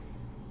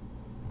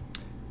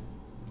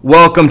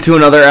Welcome to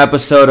another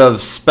episode of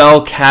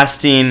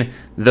Spellcasting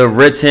the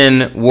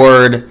Written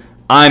Word.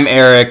 I'm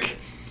Eric.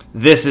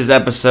 This is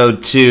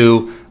episode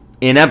 2.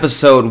 In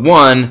episode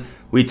 1,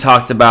 we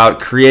talked about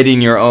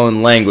creating your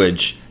own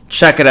language.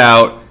 Check it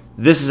out.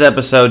 This is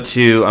episode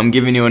 2. I'm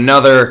giving you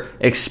another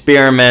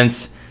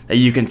experiment that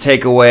you can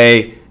take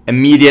away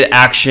immediate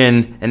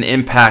action and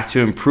impact to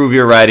improve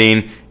your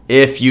writing.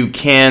 If you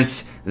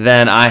can't,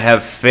 then I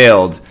have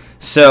failed.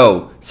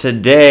 So,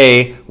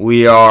 today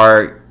we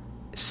are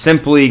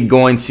simply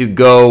going to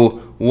go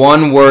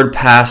one word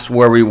past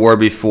where we were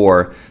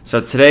before. So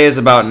today is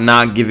about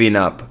not giving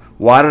up.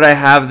 Why did I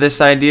have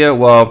this idea?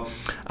 Well,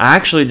 I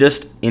actually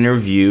just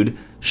interviewed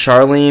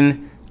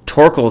Charlene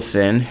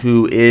Torkelson,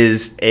 who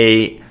is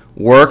a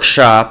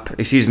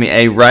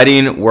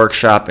writing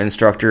workshop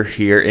instructor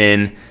here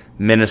in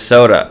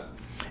Minnesota.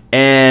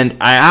 And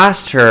I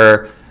asked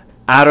her,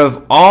 out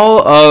of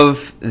all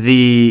of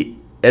the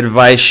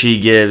advice she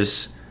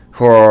gives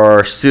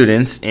her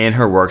students in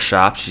her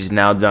workshops, she's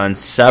now done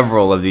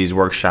several of these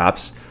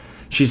workshops,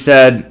 she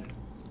said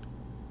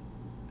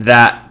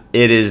that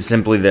it is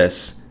simply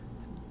this: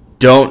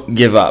 don't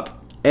give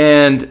up.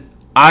 And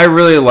I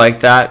really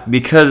like that,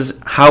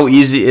 because how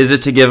easy is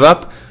it to give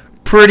up?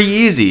 Pretty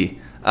easy.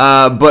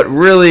 But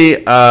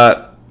really,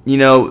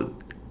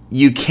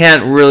 you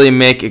can't really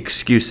make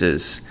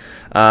excuses.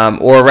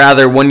 Or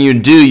rather, when you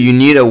do, you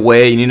need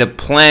a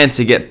plan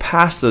to get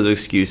past those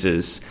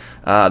excuses.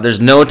 There's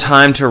no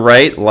time to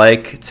write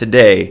like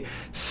today.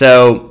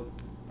 So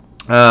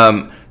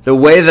the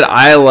way that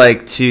I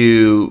like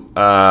to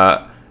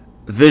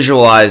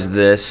visualize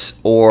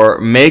this or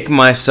make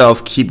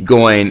myself keep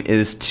going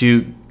is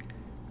to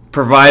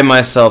provide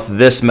myself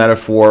this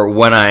metaphor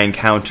when I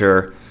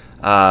encounter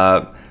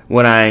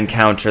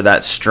that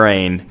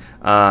strain,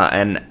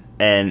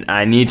 and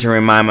I need to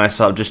remind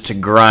myself just to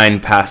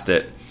grind past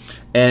it.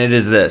 And it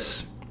is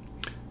this: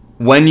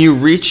 when you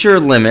reach your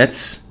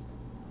limits,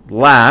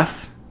 laugh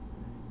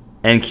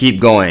and keep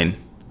going.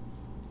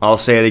 I'll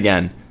say it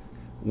again.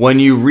 When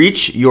you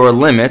reach your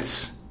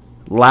limits,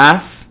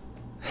 laugh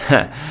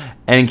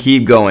and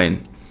keep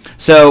going.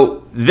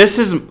 So this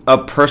is a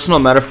personal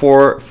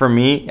metaphor for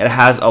me. It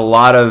has a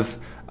lot of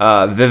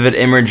vivid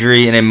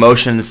imagery and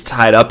emotions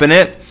tied up in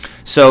it.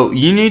 So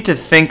you need to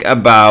think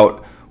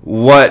about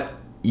what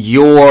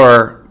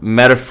your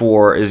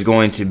metaphor is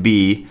going to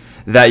be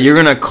that you're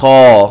going to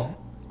call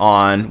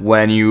on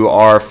when you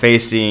are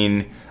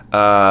facing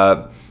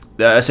a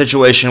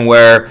situation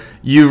where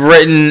you've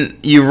written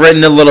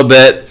a little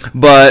bit,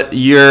 but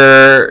and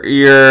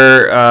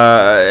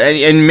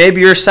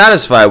maybe you're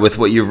satisfied with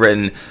what you've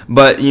written.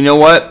 But you know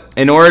what?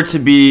 In order to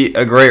be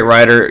a great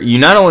writer, you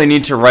not only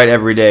need to write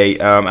every day.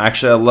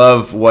 Actually, I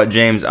love what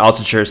James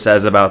Altucher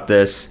says about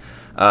this.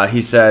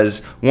 He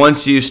says,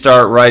 once you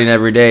start writing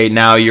every day,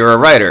 now you're a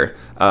writer.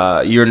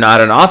 You're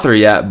not an author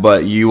yet,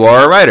 but you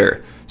are a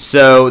writer.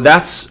 So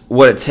that's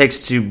what it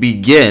takes to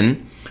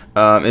begin,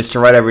 is to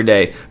write every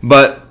day.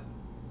 But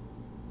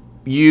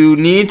you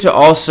need to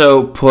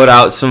also put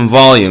out some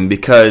volume,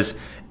 because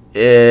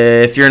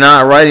if you're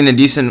not writing a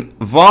decent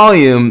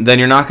volume, then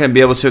you're not going to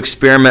be able to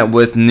experiment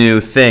with new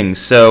things.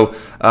 So,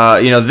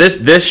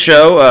 this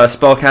show,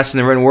 Spellcasting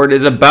the Written Word,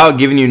 is about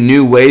giving you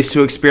new ways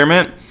to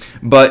experiment,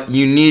 but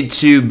you need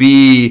to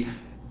be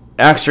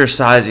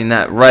exercising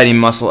that writing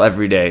muscle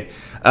every day.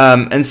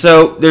 And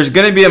so there's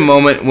going to be a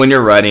moment when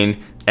you're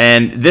writing,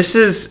 and this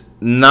is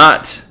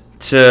not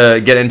to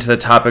get into the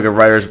topic of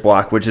writer's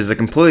block, which is a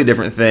completely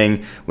different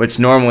thing, which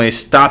normally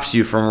stops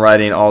you from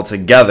writing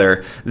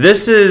altogether.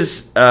 This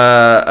is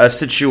a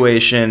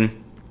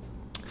situation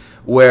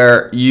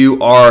where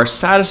you are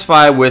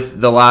satisfied with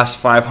the last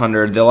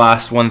 500, the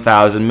last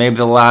 1,000, maybe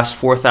the last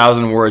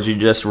 4,000 words you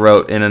just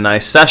wrote in a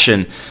nice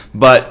session,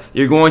 but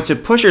you're going to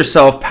push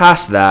yourself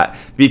past that,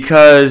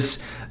 because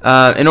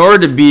in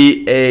order to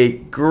be a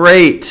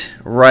great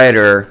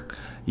writer,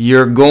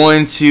 you're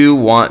going to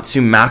want to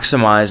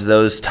maximize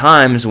those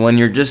times when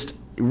you're just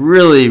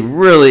really,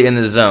 really in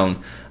the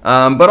zone,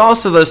 but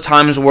also those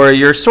times where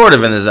you're sort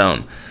of in the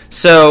zone.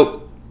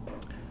 So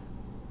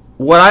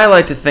what I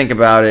like to think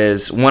about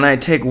is when I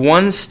take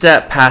one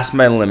step past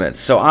my limits.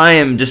 So I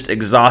am just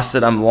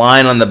exhausted. I'm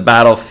lying on the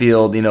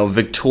battlefield,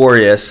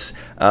 victorious,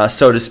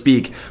 so to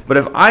speak. But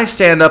if I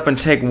stand up and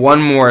take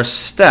one more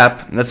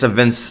step, that's a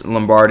Vince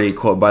Lombardi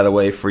quote, by the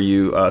way, for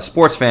you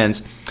sports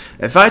fans.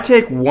 If I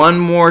take one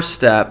more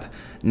step,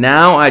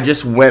 now I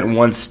just went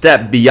one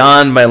step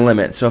beyond my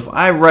limit. So if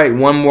I write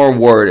one more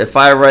word, if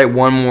I write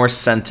one more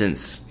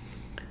sentence,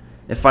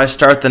 if I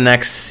start the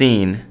next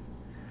scene,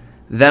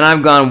 then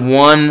I've gone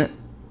one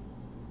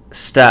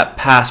step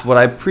past what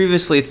I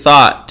previously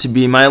thought to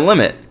be my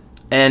limit.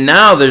 And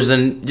now there's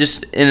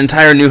just an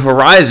entire new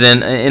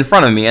horizon in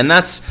front of me. And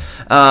that's,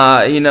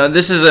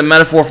 this is a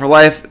metaphor for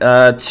life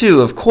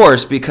too, of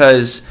course,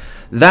 because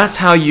that's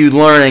how you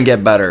learn and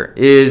get better,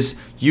 is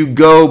you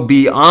go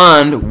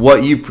beyond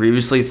what you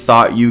previously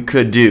thought you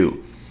could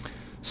do.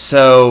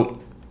 So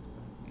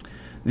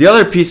the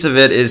other piece of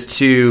it is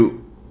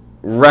to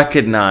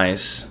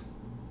recognize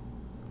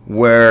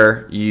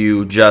where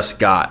you just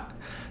got.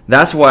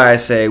 That's why I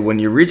say when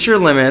you reach your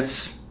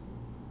limits,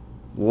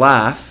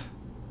 laugh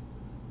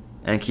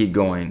and keep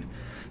going.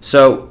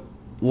 So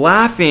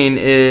laughing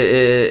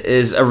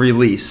is a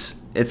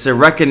release. It's a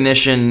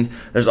recognition.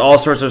 There's all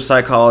sorts of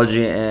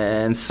psychology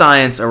and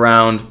science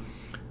around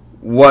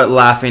what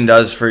laughing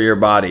does for your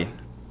body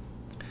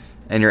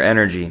and your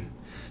energy.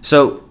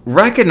 So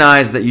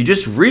recognize that you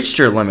just reached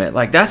your limit.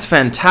 Like, that's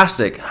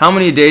fantastic. How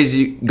many days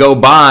you go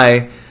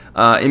by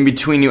in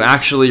between you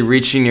actually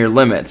reaching your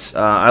limits?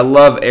 I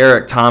love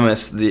Eric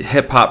Thomas, the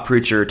hip-hop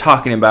preacher,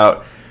 talking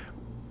about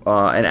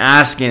and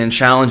asking and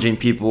challenging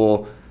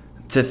people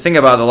to think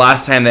about the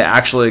last time they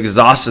actually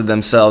exhausted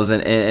themselves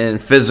in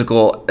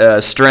physical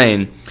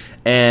strain.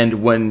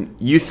 And when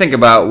you think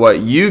about what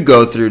you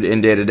go through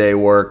in day-to-day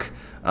work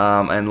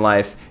and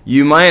life,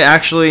 you might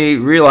actually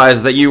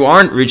realize that you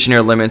aren't reaching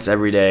your limits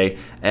every day,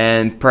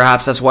 and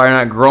perhaps that's why you're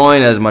not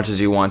growing as much as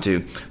you want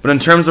to. But in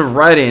terms of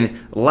writing,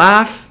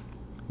 laugh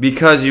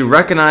because you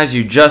recognize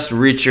you just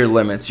reached your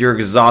limits. You're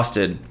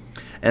exhausted.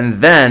 And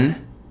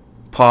then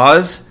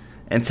pause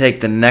and take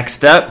the next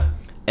step,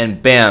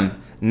 and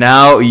bam,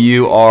 now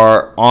you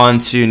are on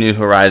to new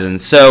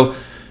horizons. So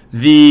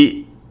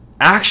the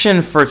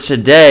action for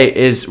today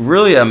is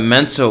really a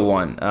mental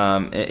one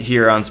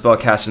here on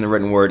Spellcasting the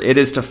Written Word. It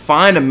is to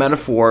find a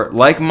metaphor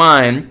like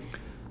mine,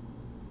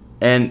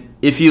 and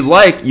if you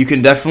like, you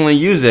can definitely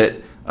use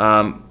it.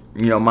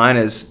 Mine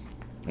is,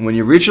 when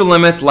you reach your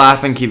limits,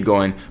 laugh and keep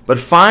going. But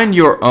find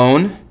your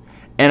own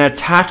and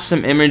attach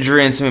some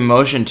imagery and some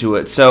emotion to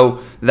it,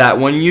 so that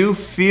when you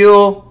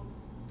feel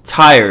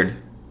tired,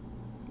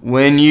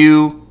 when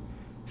you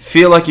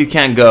feel like you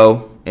can't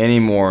go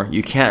anymore,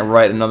 you can't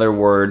write another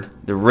word,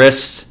 the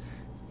wrist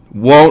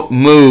won't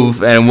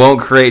move and won't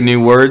create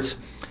new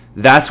words,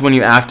 that's when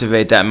you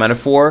activate that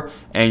metaphor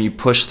and you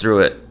push through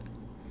it.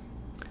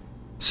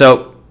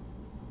 So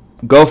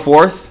go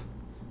forth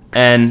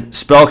and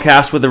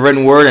spellcast with the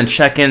written word, and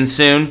check in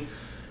soon,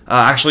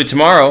 actually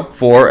tomorrow,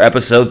 for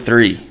episode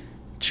 3.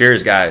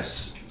 Cheers,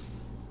 guys.